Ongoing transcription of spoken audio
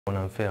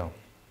unfail.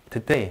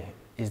 Today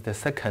is the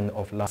second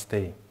of last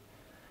day.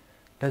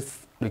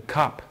 Let's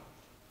recap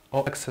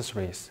all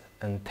accessories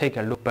and take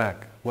a look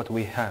back what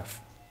we have.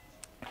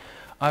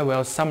 I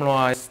will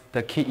summarize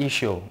the key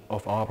issue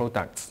of our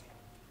products.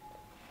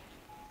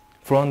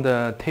 From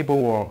the table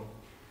wall,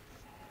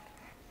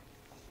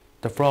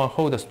 the flower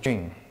holder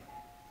string,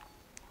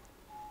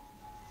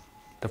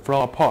 the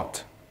flower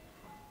pot,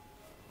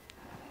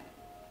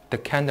 the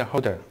candle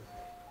holder,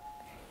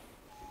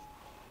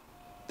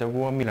 the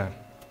wall mirror,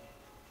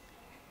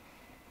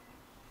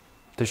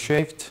 the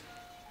shaft,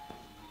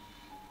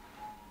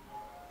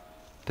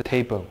 the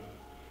table,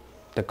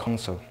 the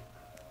console.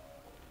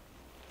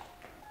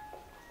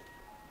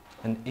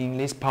 And in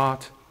this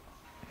part,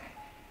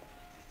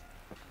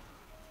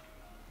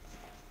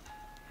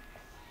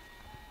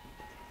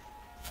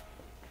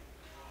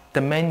 the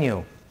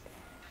menu,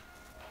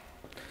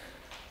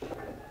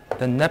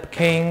 the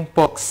napkin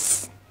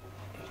box,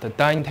 the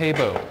dining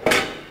table,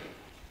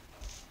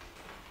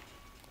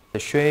 the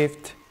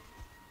shaft,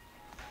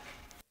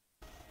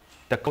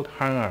 the coat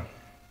hanger,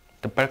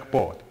 the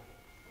backboard.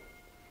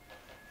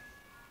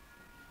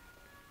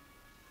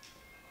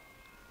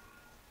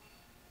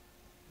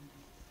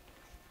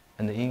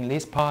 And in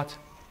this part,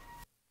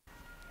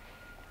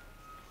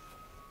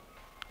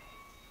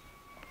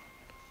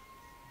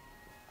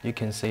 you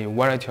can see a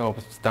variety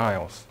of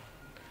styles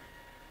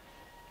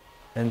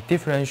and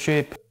different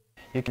shape.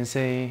 You can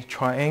see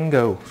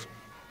triangle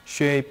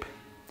shape,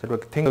 the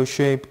rectangle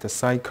shape, the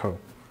circle,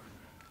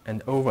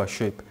 and oval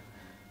shape.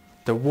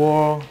 The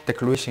wall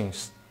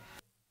decorations,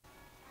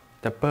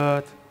 the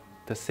bird,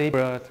 the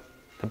seabird,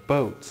 the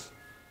boats,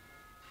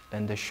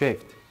 and the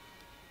shaft.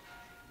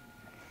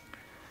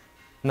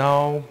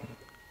 Now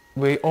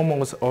we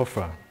almost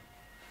offer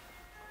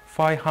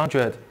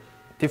 500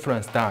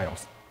 different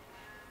styles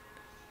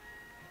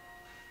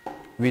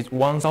with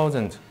more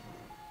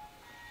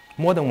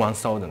than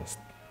 1,000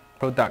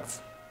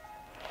 products.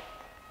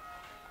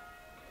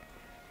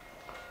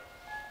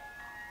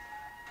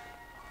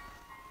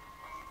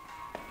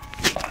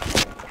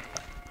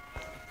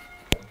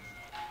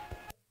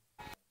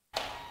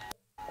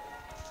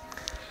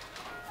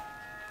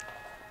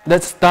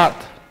 Let's start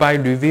by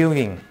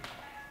reviewing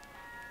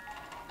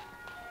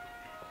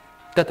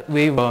that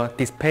we were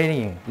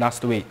displaying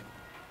last week.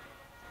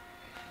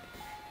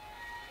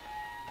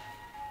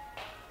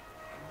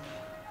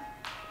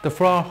 The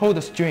flower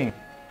holder string,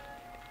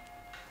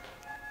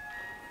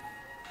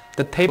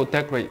 the table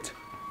decorate,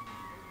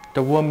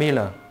 the wall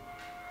mirror.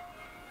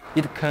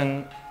 It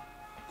can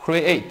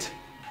create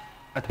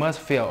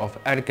atmosphere of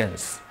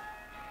elegance.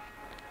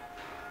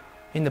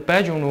 In the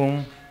bedroom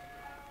room,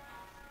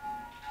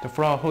 the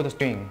flower holder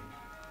string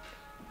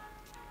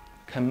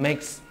can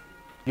make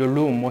your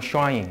room more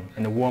shining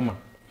and warmer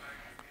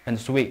and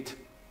sweet.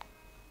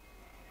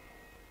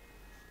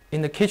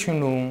 In the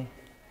kitchen room,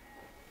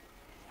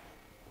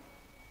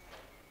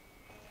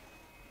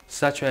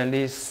 such as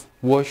this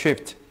wall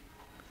shift,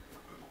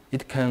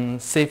 it can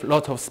save a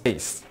lot of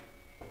space.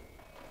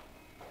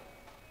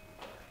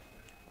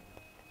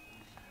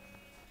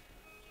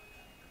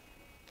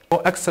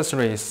 For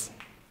accessories,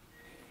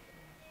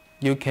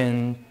 you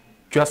can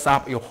dress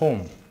up your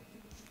home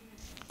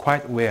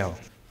quite well,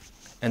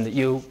 and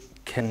you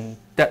can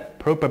that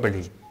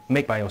probably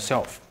make by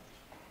yourself.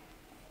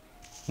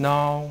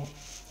 Now,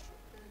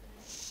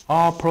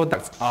 our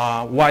products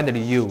are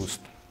widely used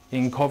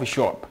in coffee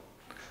shop,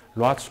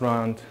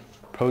 restaurant,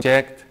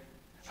 project,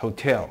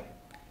 hotel,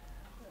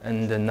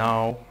 and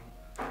now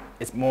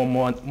it's more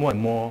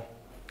and more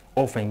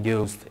often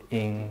used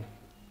in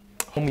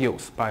home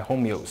use, by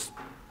home use.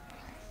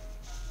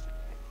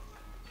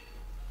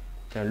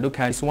 So look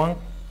at this one,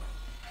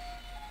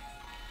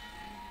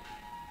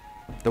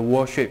 the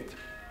wall shift.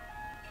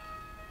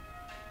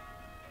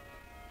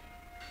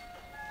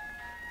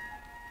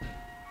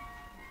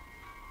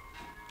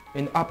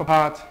 In the upper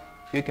part,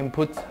 you can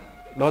put a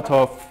lot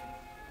of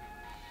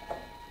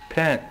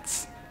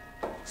plants,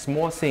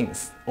 small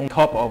things on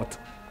top of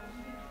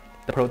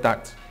the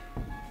product.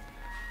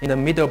 In the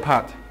middle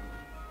part,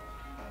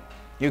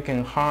 you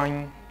can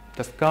hang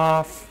the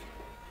scarf.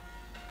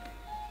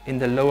 In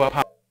the lower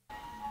part,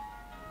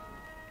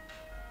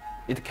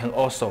 it can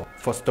also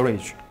for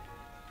storage.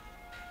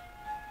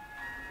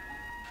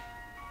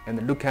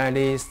 And look at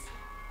this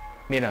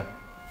mirror.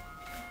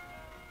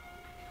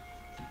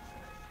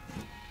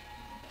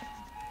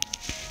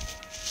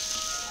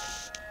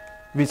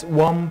 With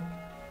one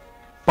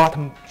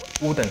bottom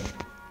wooden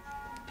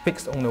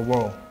fixed on the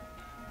wall.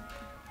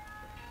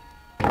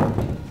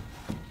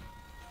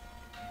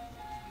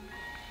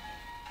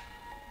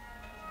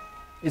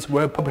 It's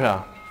very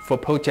popular for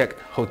project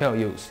hotel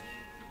use,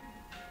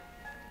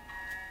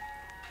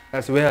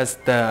 as well as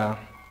the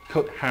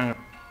coat hanger.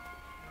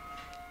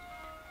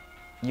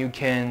 You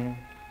can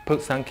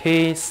put some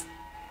keys,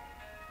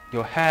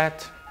 your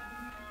hat,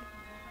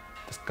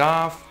 the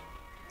scarf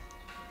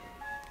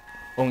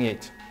on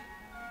it.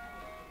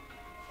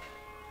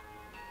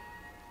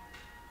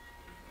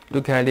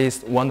 Look at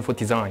this wonderful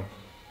design.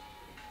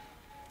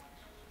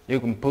 you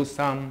can put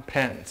some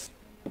plants.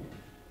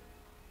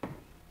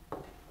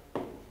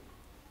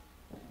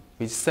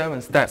 With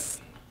 7 steps,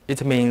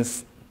 it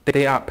means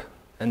day up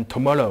and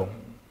tomorrow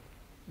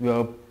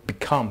will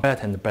become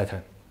better and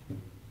better.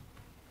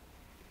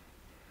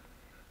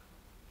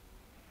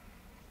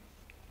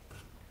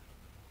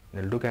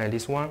 Now look at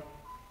this one.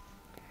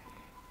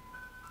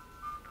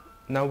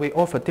 Now we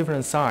offer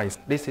different size.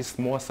 This is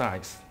small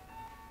size.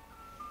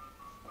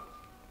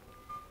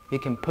 You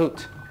can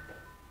put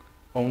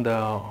on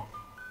the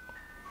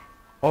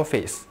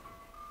office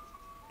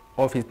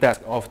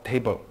desk or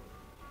table.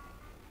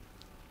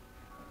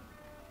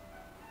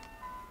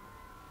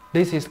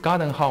 This is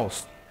garden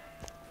house.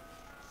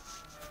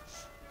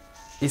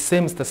 It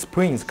seems the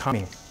spring is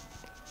coming.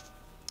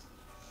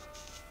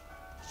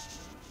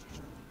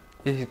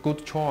 It is a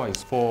good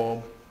choice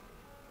for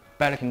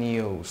balcony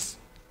use,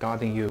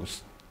 garden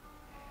use.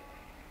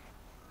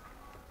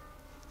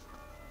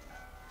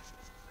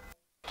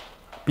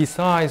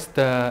 Besides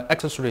the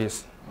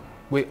accessories,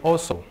 we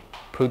also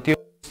produce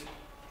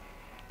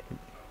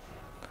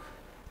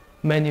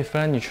many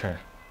furniture,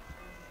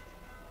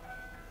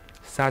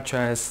 such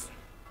as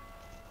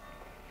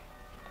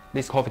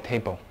this coffee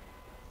table.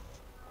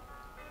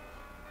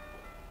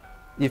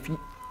 If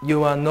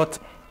you are not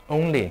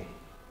only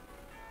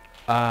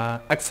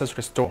an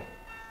accessory store,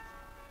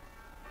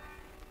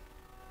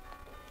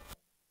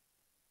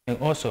 and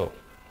also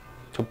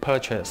to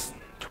place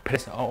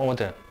an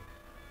order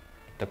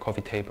the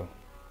coffee table.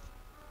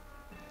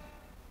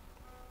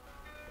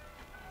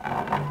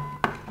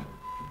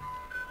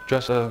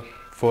 Just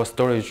for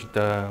storage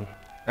the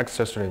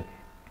accessory,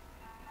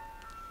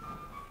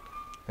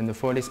 and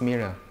for this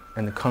mirror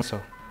and the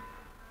console.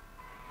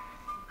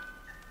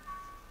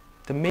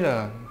 The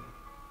mirror,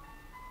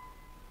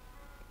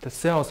 the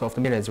sales of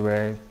the mirror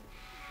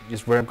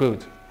is very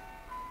good.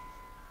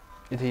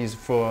 It is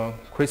for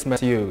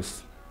Christmas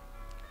use.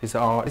 This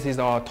is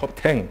our top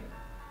 10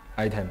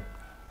 item.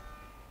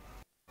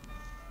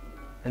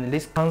 And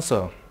this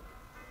console,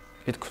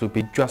 it could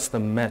be just a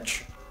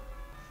match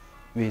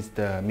with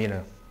the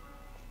mirror.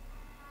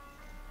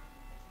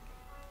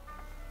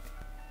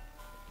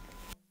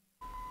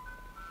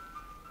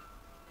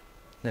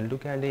 Then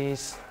look at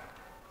this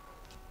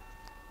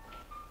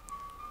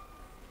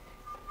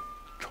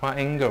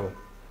triangle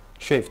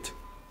shift.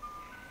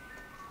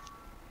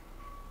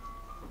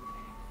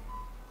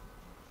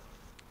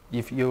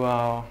 If you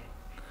are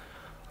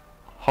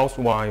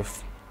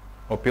housewife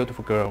or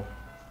beautiful girl,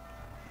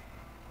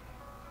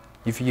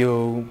 if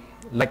you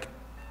like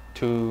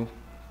to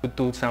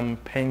do some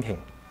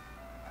painting,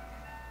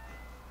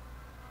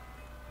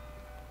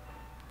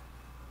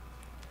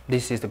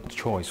 this is the good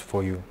choice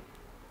for you.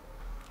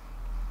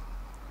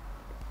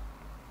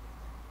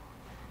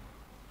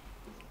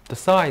 The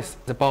size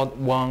is about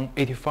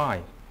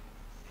 185.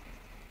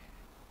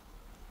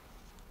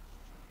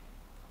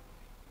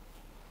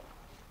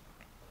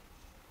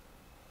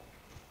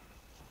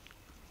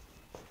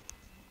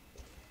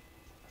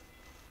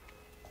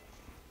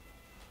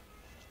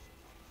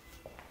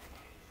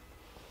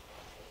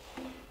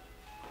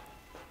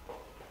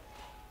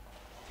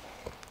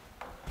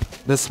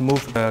 Let's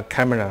move the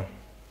camera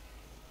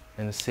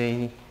and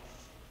see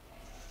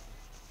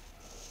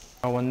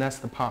our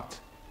next part.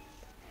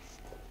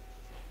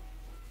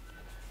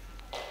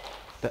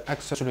 The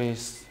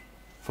accessories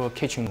for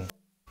kitchen.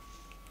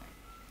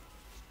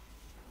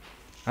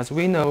 As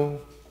we know,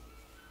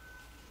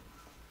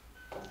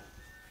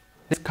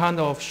 this kind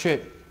of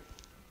shape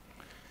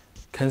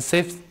can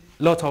save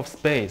a lot of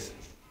space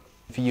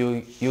if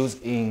you use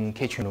in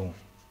kitchen room,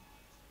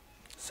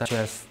 such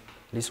as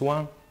this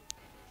one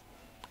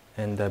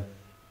and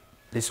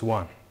this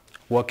one,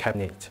 wall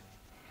cabinet,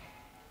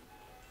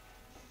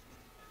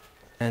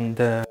 and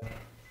the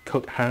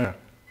coat hanger.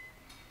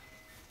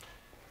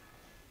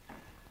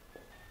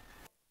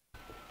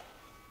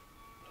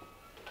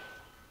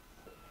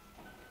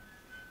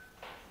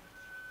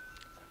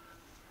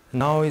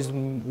 Now is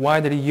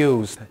widely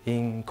used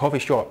in coffee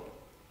shop,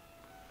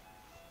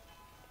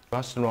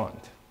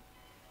 restaurant,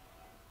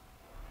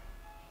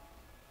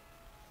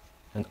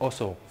 and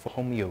also for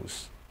home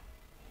use.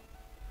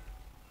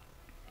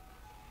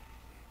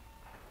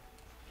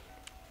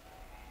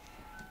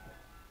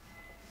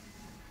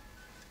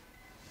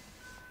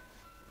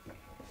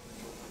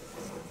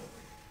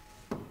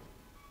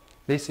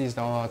 This is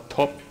our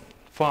top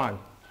 5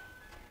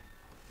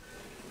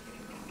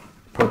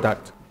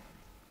 product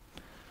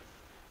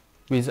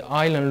with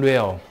island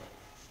rail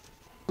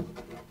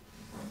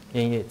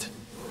in it.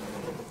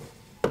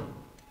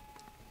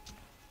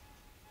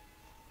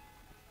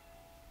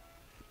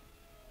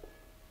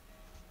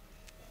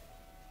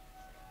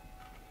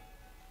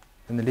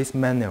 And this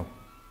menu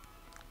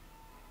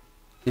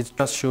is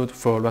just suited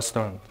for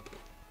restaurant.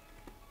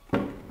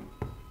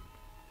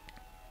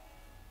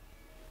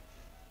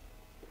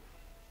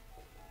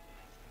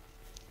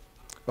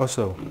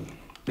 Also,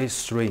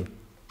 these 3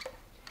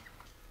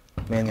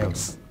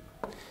 menus.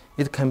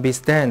 It can be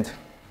stand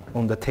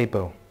on the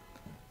table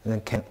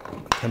and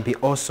can be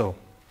also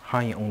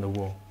hanging on the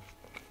wall.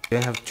 They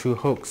have two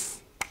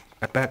hooks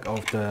at the back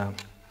of the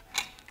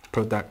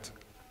product.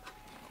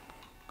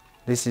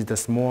 This is the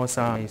small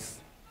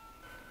size.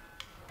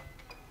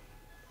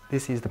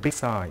 This is the big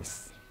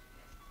size.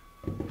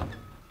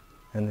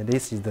 And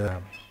this is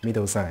the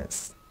middle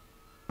size.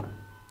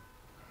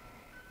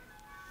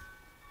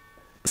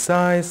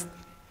 Besides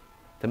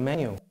the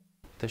menu,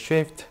 the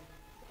shift,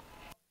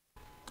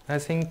 I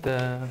think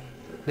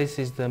this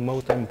is the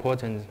most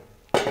important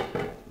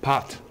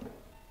part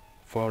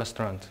for a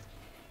restaurant.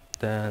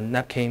 The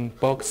napkin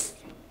box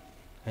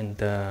and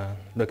the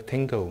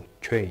rectangle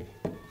tray.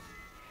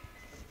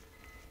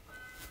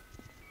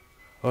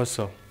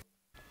 Also,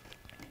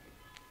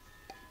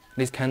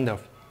 this kind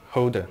of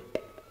holder.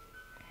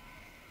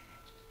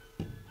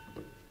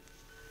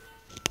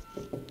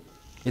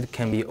 It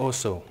can be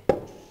also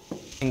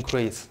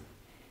increase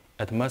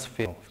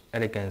atmosphere of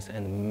elegance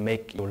and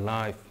make your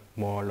life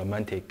more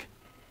romantic.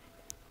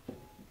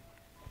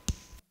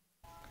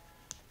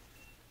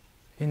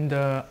 In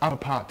the upper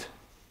part,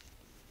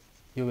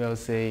 you will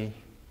see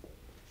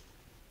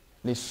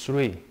these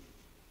three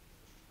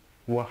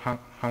wall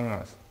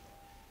hangers.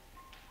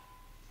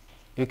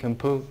 You can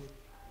put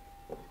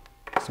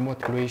small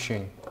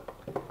decoration,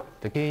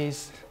 the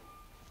keys,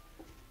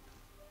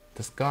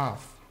 the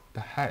scarf, the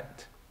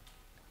hat,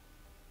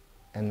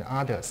 and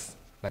others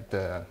like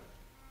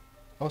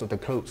also the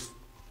clothes.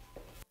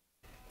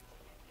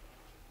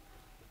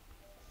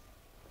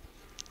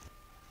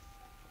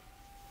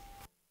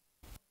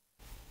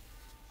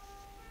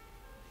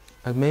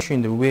 I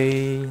mentioned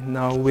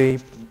now we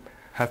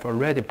have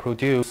already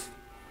produced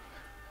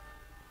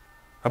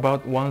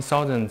about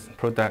 1,000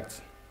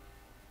 products.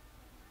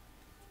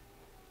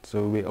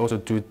 So we also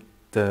do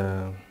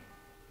the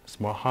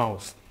small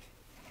house,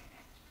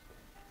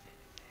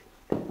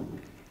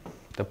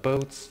 the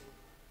boats.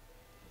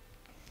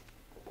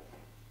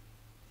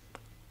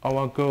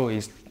 Our goal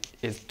is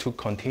to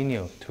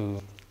continue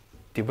to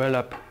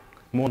develop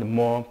more and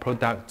more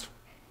products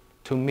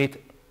to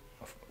meet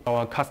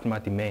our customer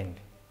demand.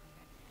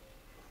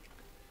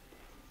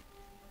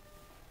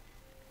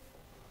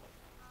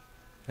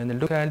 And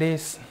look at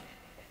this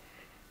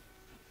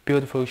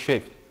beautiful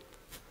shape.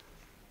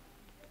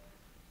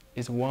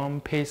 It's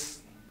one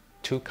piece,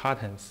 two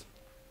cartons,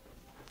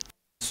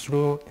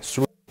 through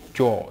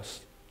drawers.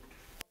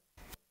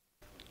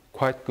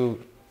 Quite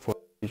good for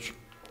each.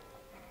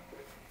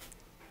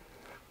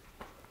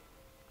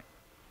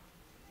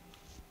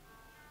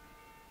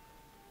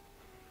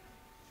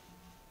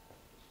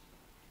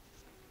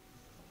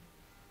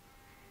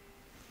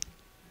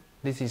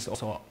 This is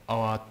also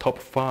our top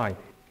 5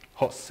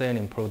 hot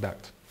selling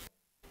product.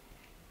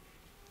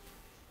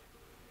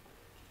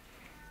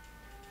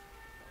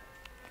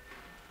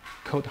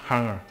 Coat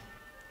hanger.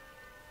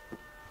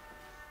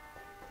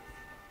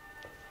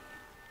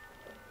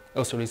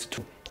 Also these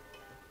two.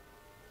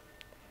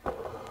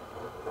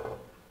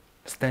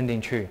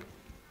 Standing chair.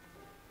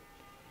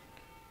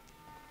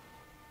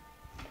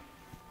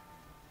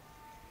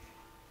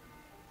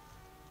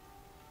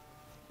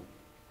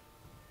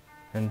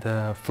 And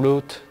the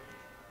food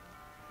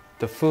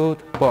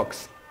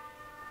box.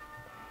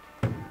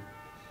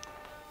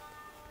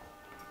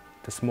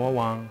 The small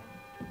one.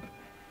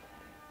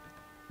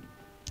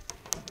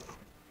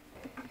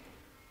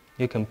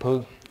 You can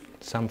put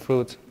some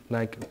fruit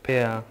like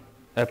pear,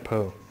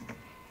 apple.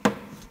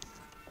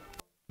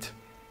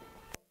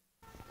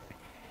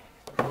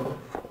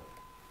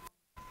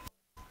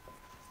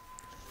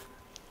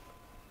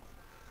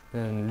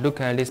 And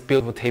look at this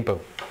beautiful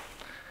table.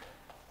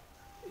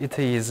 It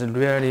is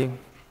really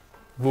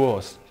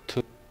worth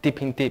to dip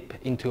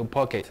into your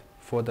pocket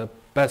for the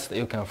best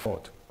you can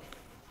afford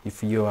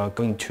if you are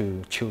going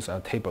to choose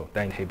a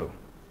dining table.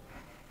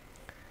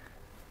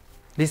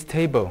 This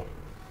table,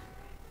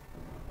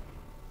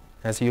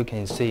 as you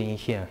can see in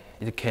here,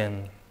 it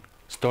can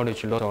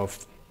storage a lot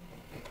of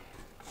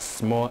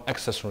small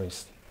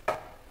accessories.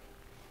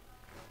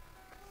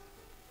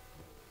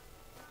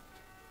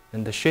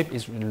 And the shape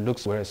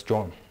looks very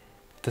strong.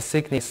 The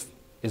thickness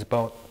is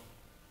about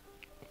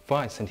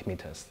 5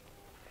 centimeters.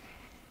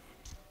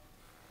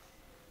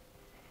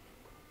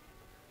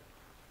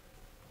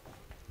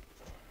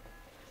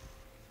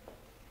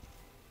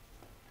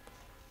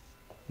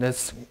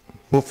 Let's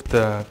move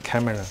the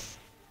camera.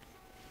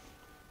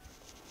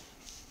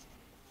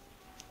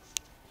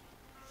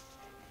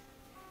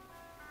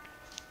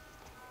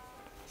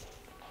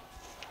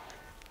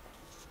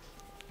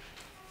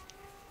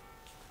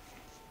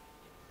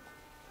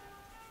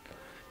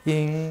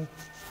 In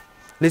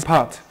this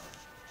part,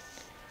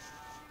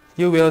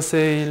 you will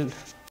see a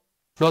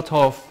lot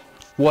of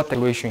wall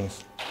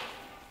decorations.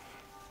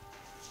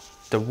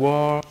 The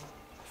wall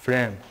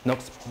frame, not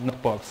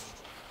box.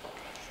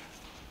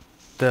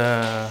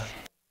 The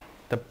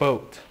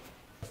boat,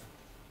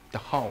 the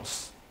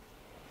house,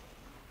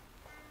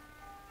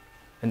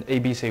 and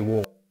ABC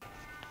wall.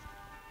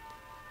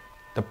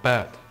 The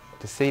bird,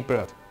 the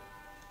seabird.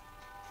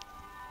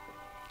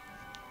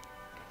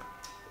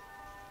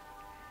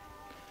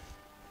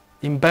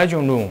 In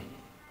bedroom room,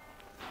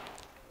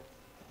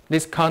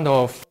 this kind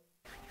of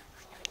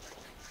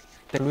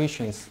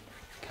decorations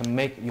can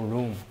make your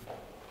room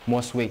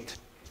more sweet.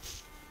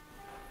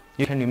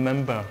 You can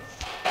remember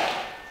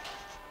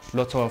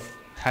lots of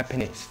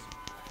happiness.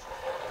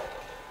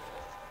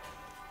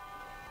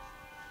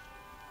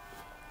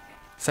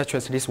 Such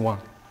as this one.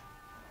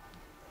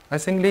 I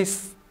think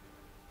this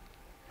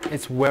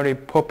is very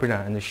popular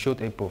and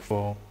suitable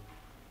for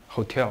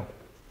hotel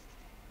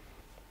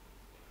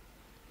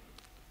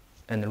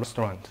and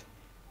restaurant.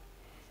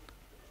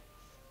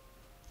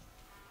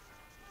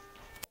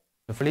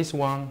 For this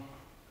one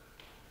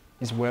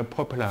is very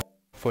popular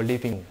for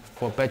living room,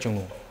 for bedroom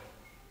room.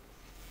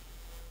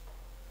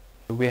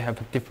 We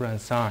have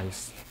different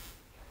size.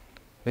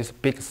 This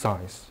big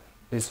size,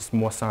 this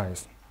small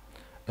size,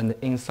 and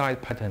the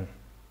inside pattern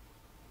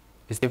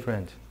is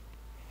different.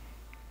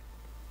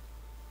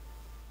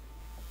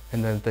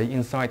 And then the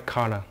inside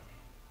color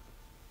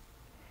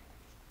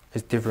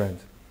is different.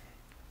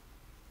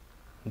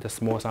 The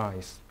small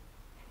size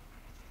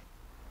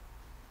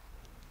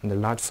and the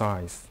large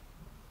size.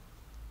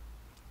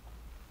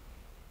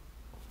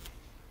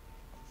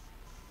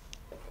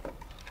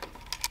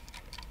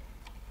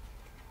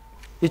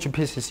 Each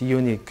piece is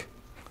unique.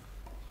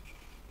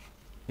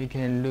 You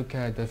can look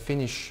at the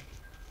finish,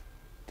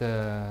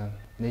 the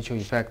nature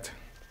effect.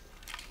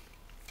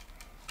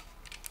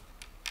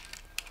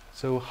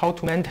 So how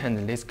to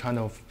maintain this kind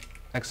of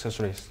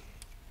accessories?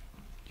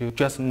 You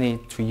just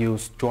need to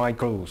use dry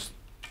clothes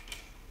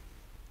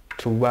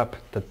to wipe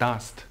the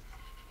dust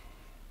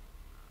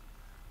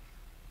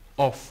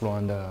off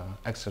from the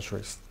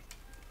accessories.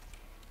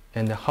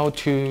 And how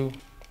to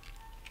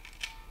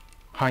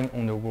hang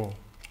on the wall.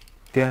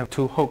 They have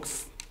two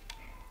hooks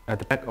at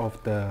the back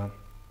of the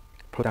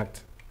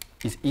product.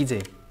 It's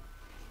easy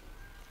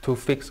to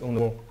fix on the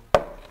wall.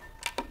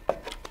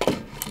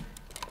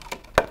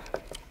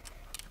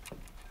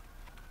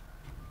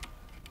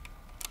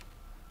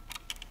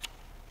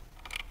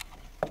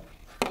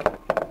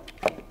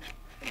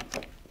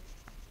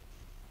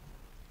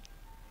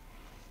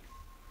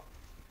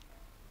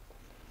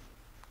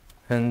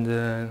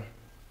 And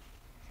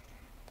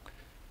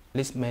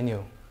this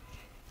menu.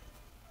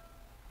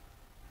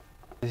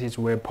 This is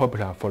very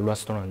popular for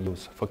restaurant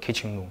use, for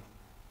kitchen room.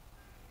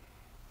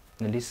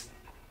 And this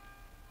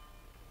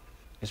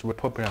is very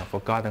popular for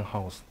garden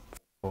house,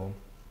 for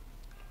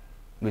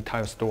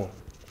retail store.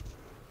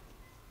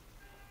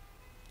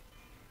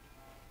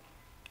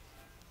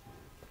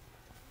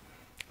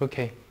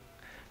 Okay,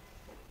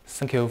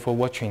 thank you for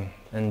watching.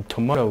 And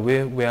tomorrow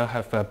we will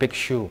have a big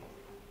show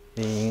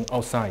in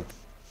outside.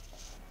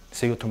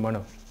 See you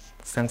tomorrow.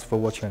 Thanks for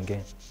watching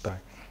again. Bye.